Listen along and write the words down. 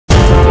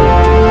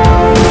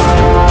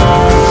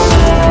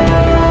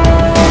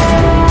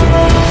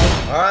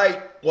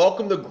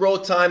Welcome to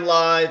GrowthTime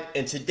Live,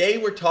 and today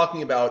we're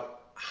talking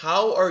about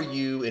how are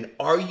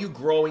you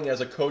growing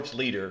as a coach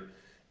leader,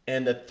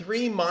 and the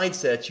three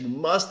mindsets you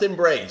must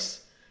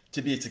embrace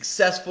to be a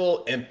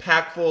successful,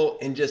 impactful,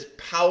 and just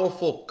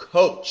powerful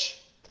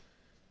coach.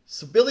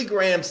 So Billy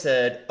Graham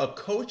said, a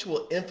coach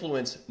will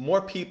influence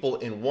more people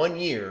in 1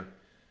 year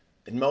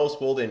than most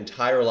will their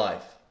entire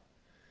life.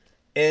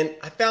 And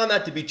I found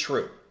that to be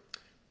true.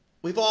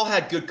 We've all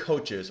had good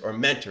coaches or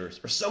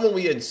mentors or someone who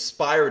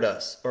inspired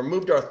us or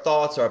moved our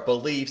thoughts, our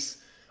beliefs,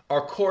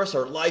 our course,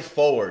 our life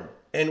forward.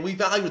 And we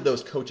valued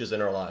those coaches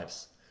in our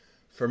lives.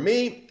 For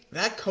me,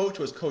 that coach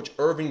was Coach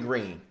Irvin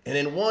Green. And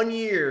in 1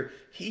 year,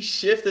 he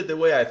shifted the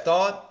way I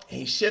thought, and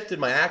he shifted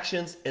my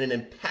actions, and it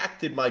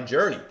impacted my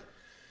journey.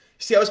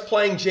 See, I was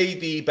playing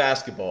JV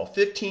basketball,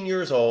 15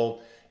 years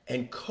old,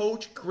 and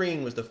Coach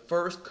Green was the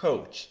first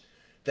coach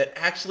that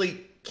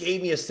actually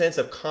gave me a sense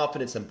of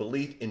confidence and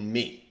belief in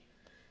me.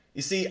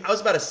 You see, I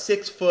was about a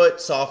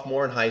 6-foot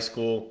sophomore in high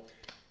school,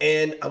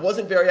 and I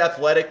wasn't very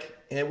athletic.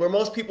 And where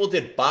most people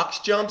did box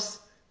jumps,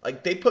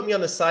 like they put me on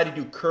the side to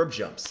do curb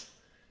jumps.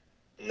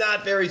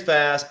 Not very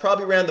fast,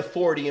 probably ran the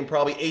 40 in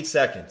probably 8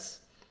 seconds.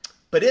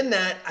 But in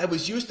that, I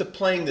was used to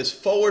playing this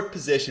forward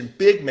position,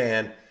 big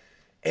man,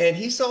 and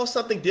he saw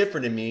something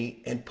different in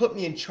me and put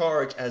me in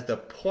charge as the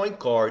point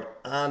guard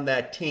on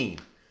that team.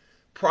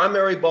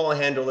 Primary ball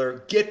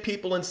handler, get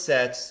people in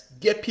sets,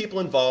 get people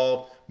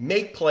involved,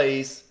 make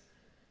plays.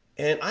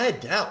 And I had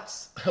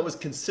doubts. I was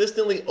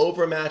consistently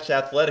overmatched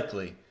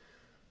athletically,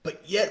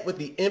 but yet with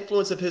the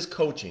influence of his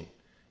coaching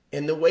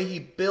and the way he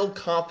built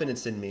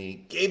confidence in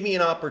me, gave me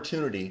an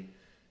opportunity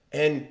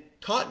and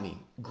taught me,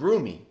 grew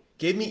me,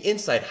 gave me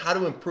insight how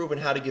to improve and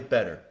how to get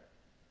better.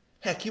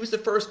 Heck, he was the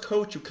first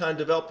coach who kind of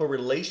developed a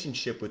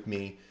relationship with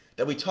me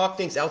that we talk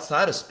things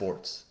outside of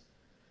sports.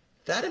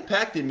 That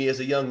impacted me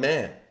as a young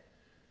man.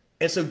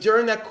 And so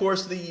during that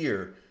course of the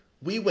year,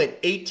 we went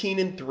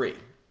 18-3,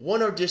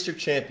 won our district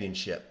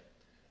championship.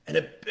 And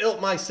it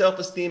built my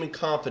self-esteem and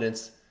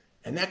confidence,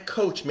 and that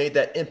coach made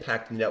that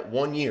impact in that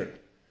 1 year.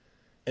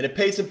 And it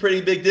paid some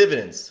pretty big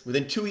dividends.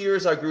 Within 2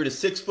 years, I grew to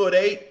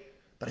 6'8",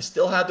 but I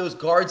still had those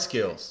guard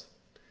skills.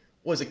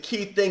 It was a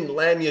key thing to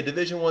land me a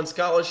Division I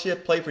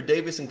scholarship, play for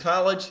Davis in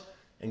college,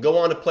 and go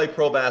on to play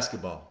pro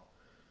basketball.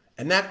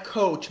 And that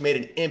coach made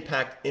an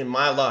impact in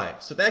my life.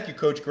 So thank you,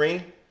 Coach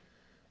Green.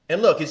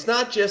 And look, it's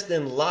not just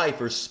in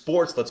life or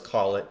sports, let's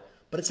call it,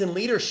 but it's in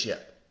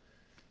leadership.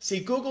 See,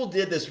 Google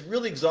did this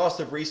really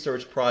exhaustive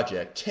research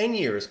project, 10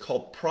 years,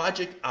 called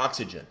Project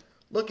Oxygen.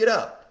 Look it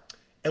up.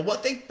 And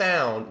what they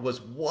found was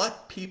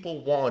what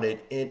people wanted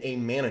in a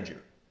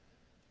manager.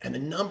 And the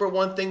number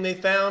one thing they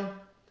found,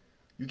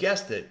 you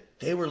guessed it,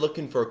 they were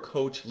looking for a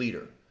coach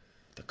leader.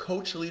 The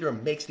coach leader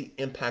makes the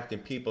impact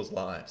in people's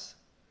lives.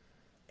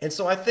 And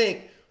so I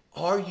think,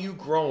 are you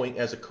growing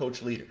as a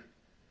coach leader?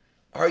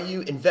 Are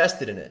you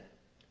invested in it?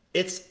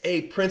 It's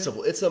a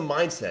principle. It's a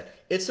mindset.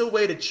 It's a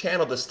way to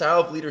channel the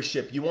style of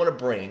leadership you want to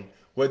bring,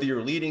 whether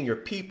you're leading your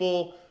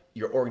people,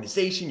 your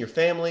organization, your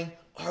family.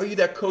 Are you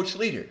that coach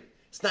leader?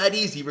 It's not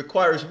easy. It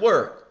requires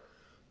work.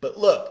 But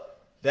look,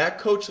 that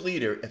coach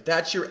leader, if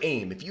that's your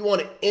aim, if you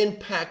want to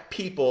impact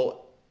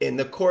people in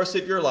the course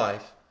of your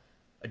life,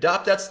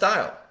 adopt that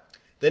style.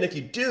 Then if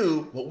you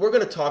do, what we're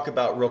going to talk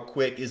about real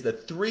quick is the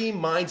three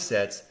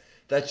mindsets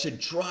that should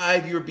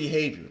drive your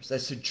behaviors,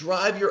 that should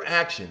drive your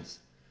actions.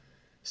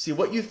 See,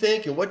 what you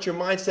think and what your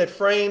mindset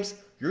frames,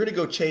 you're going to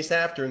go chase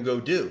after and go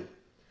do.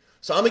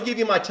 So I'm going to give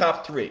you my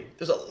top three.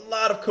 There's a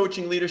lot of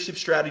coaching leadership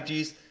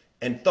strategies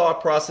and thought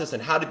process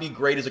and how to be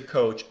great as a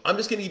coach. I'm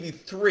just going to give you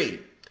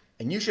three,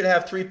 and you should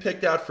have three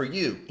picked out for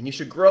you, and you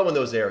should grow in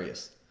those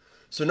areas.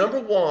 So number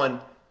one,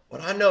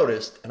 what I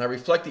noticed, and I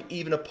reflected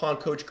even upon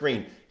Coach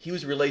Green, he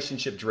was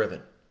relationship driven.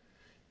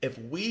 If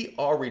we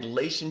are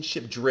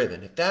relationship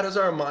driven, if that is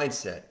our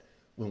mindset,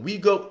 when we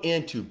go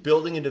into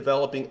building and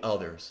developing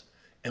others,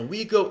 and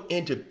we go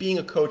into being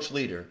a coach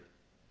leader,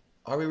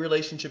 are we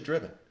relationship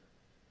driven?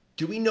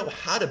 Do we know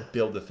how to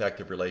build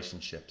effective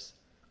relationships?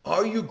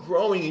 Are you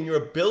growing in your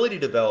ability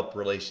to develop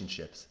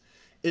relationships?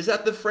 Is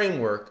that the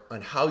framework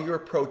on how you're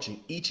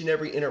approaching each and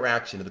every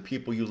interaction of the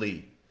people you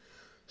lead?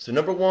 So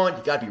number one,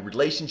 you got to be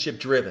relationship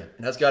driven,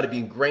 and that's got to be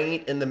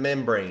ingrained in the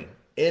membrane,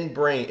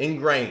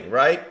 ingrained,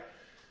 right?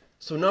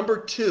 So number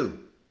two,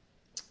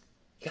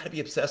 you got to be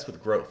obsessed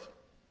with growth.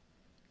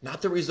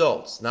 Not the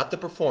results, not the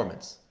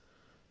performance.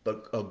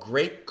 But a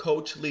great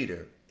coach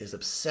leader is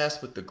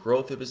obsessed with the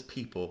growth of his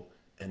people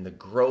and the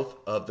growth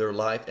of their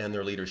life and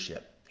their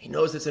leadership. He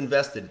knows it's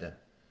invested in them.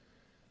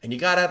 And you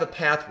got to have a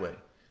pathway.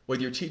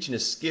 Whether you're teaching a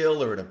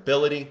skill or an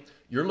ability,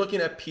 you're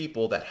looking at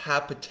people that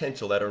have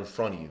potential that are in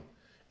front of you.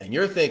 And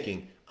you're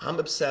thinking, I'm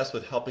obsessed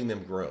with helping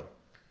them grow.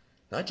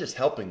 Not just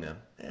helping them,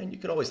 and you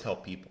can always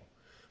help people.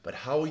 But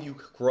how are you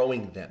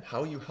growing them?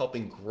 How are you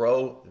helping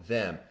grow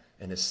them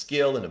and the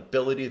skill and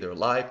ability, their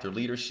life, their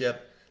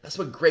leadership? That's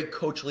what great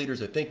coach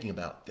leaders are thinking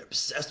about. They're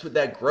obsessed with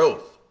that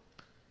growth.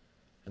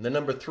 And then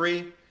number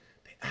three,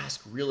 they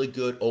ask really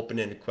good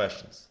open-ended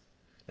questions.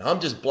 Now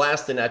I'm just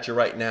blasting at you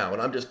right now and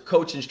I'm just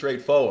coaching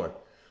straightforward.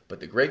 But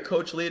the great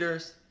coach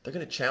leaders, They're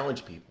going to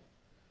challenge people.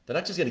 They're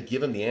not just going to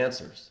give them the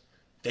answers.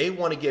 They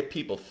want to get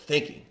people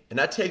thinking, and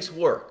that takes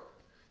work.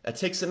 That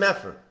takes some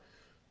effort.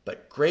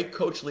 But great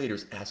coach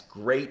leaders ask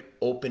great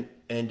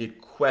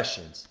open-ended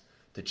questions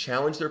to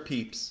challenge their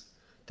peeps,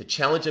 to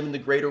challenge them in the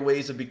greater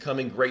ways of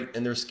becoming great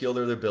in their skill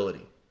or their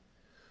ability.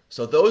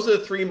 So those are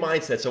the three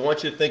mindsets I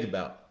want you to think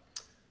about.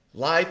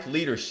 Life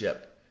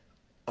leadership.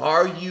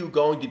 Are you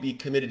going to be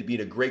committed to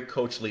being a great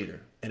coach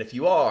leader? And if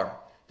you are,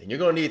 then you're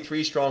going to need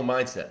three strong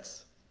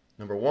mindsets.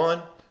 Number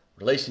one,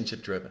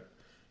 relationship driven.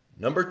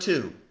 Number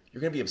two,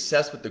 you're going to be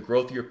obsessed with the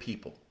growth of your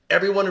people.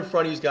 Everyone in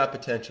front of you's got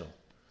potential.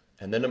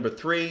 And then number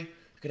three, you're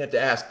going to have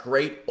to ask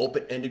great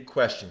open-ended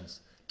questions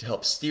to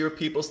help steer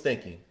people's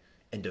thinking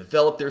and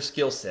develop their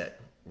skill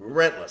set.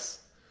 Relentless.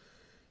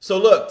 So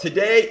look,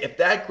 today, if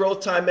that growth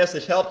time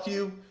message helped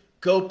you,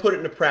 go put it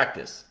into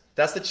practice.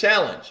 That's the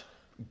challenge.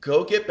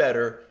 Go get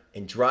better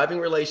in driving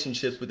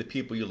relationships with the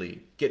people you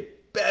lead.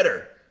 Get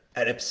better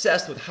and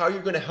obsessed with how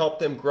you're going to help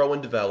them grow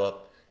and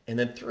develop. And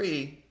then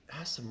three,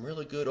 ask some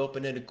really good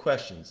open-ended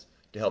questions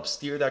to help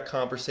steer that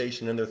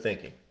conversation in their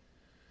thinking.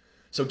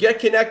 So get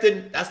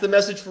connected. That's the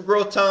message for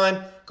Growth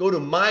Time. Go to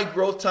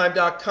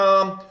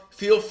mygrowthtime.com.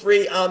 Feel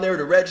free on there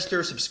to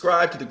register,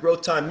 subscribe to the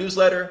Growth Time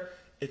newsletter.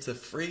 It's a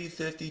free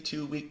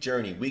 52-week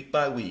journey, week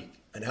by week,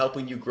 on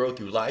helping you grow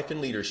through life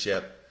and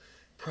leadership.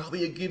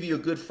 Probably give you a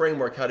good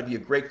framework how to be a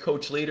great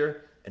coach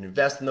leader and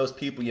invest in those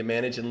people you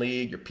manage and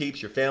lead, your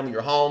peeps, your family,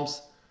 your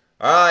homes.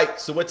 All right,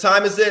 so what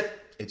time is it?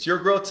 It's your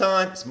growth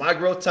time. It's my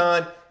growth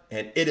time.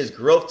 And it is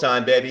growth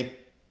time, baby.